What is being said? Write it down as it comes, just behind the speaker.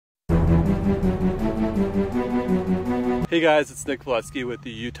Hey guys, it's Nick Valesky with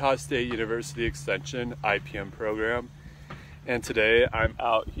the Utah State University Extension IPM program, and today I'm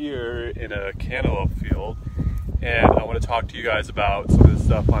out here in a cantaloupe field and I want to talk to you guys about some of the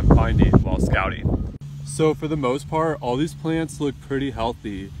stuff I'm finding while scouting. So for the most part, all these plants look pretty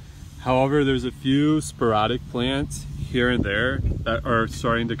healthy. However, there's a few sporadic plants here and there that are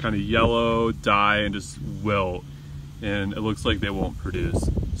starting to kind of yellow, die, and just wilt, and it looks like they won't produce.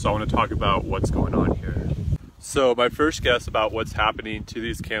 So I want to talk about what's going on here. So my first guess about what's happening to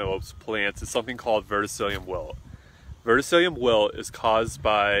these cantaloupes plants is something called Verticillium wilt. Verticillium wilt is caused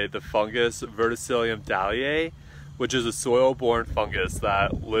by the fungus Verticillium dahliae, which is a soil-borne fungus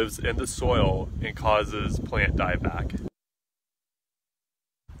that lives in the soil and causes plant dieback.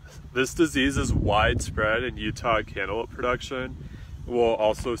 This disease is widespread in Utah cantaloupe production. We'll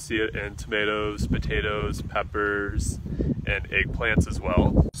also see it in tomatoes, potatoes, peppers, and eggplants as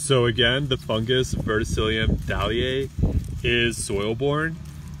well. So again, the fungus Verticillium dahliae is soil-borne.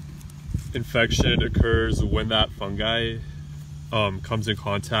 Infection occurs when that fungi comes in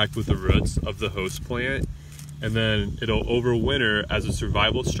contact with the roots of the host plant, and then it'll overwinter as a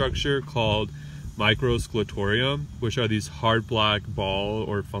survival structure called microsclerotorium, which are these hard black ball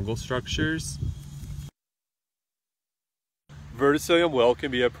or fungal structures. Verticillium wilt can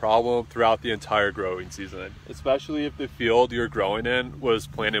be a problem throughout the entire growing season, especially if the field you're growing in was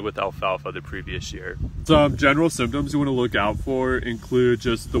planted with alfalfa the previous year. Some general symptoms you want to look out for include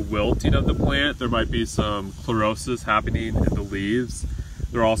just the wilting of the plant. There might be some chlorosis happening in the leaves.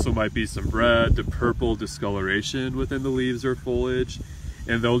 There also might be some red to purple discoloration within the leaves or foliage,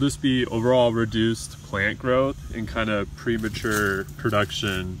 and there'll just be overall reduced plant growth and kind of premature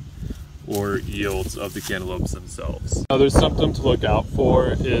production or yields of the cantaloupes themselves. Another symptom to look out for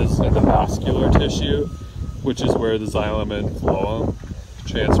is in the vascular tissue, which is where the xylem and phloem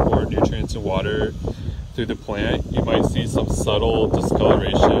transport nutrients and water through the plant. You might see some subtle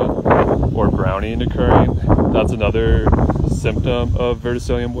discoloration or browning occurring. That's another symptom of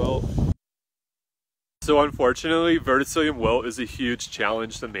Verticillium wilt. So unfortunately, Verticillium wilt is a huge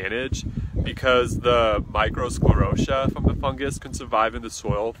challenge to manage because the microsclerotia from the fungus can survive in the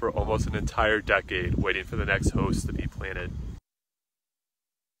soil for almost an entire decade, waiting for the next host to be planted.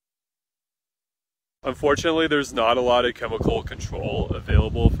 Unfortunately, there's not a lot of chemical control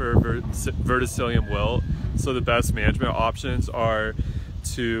available for Verticillium wilt, so the best management options are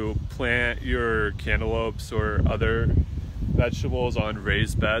to plant your cantaloupes or other vegetables on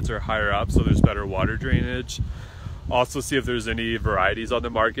raised beds or higher up so there's better water drainage. Also see if there's any varieties on the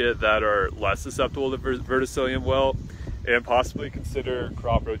market that are less susceptible to Verticillium wilt, and possibly consider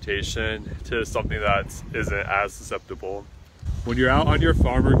crop rotation to something that isn't as susceptible. When you're out on your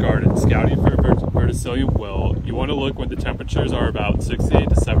farm or garden scouting for Verticillium wilt, you want to look when the temperatures are about 60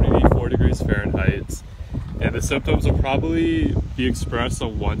 to 74 degrees Fahrenheit, and the symptoms will probably be expressed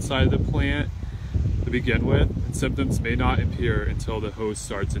on one side of the plant to begin with, and symptoms may not appear until the host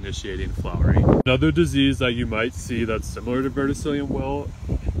starts initiating flowering. Another disease that you might see that's similar to Verticillium wilt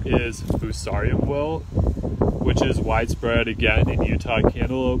is Fusarium wilt, which is widespread again in Utah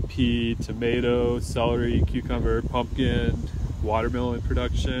cantaloupe, pea, tomato, celery, cucumber, pumpkin, watermelon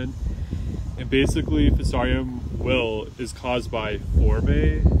production. And basically Fusarium wilt is caused by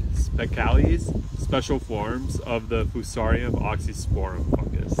Formae specalis, special forms of the Fusarium oxysporum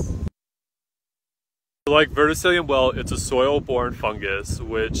fungus. Like Verticillium wilt, it's a soil-borne fungus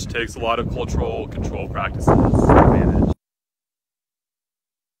which takes a lot of cultural control practices to manage.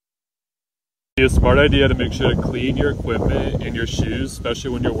 It's a smart idea to make sure to clean your equipment and your shoes, especially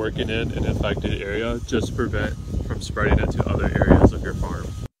when you're working in an infected area, just to prevent from spreading it to other areas of your farm.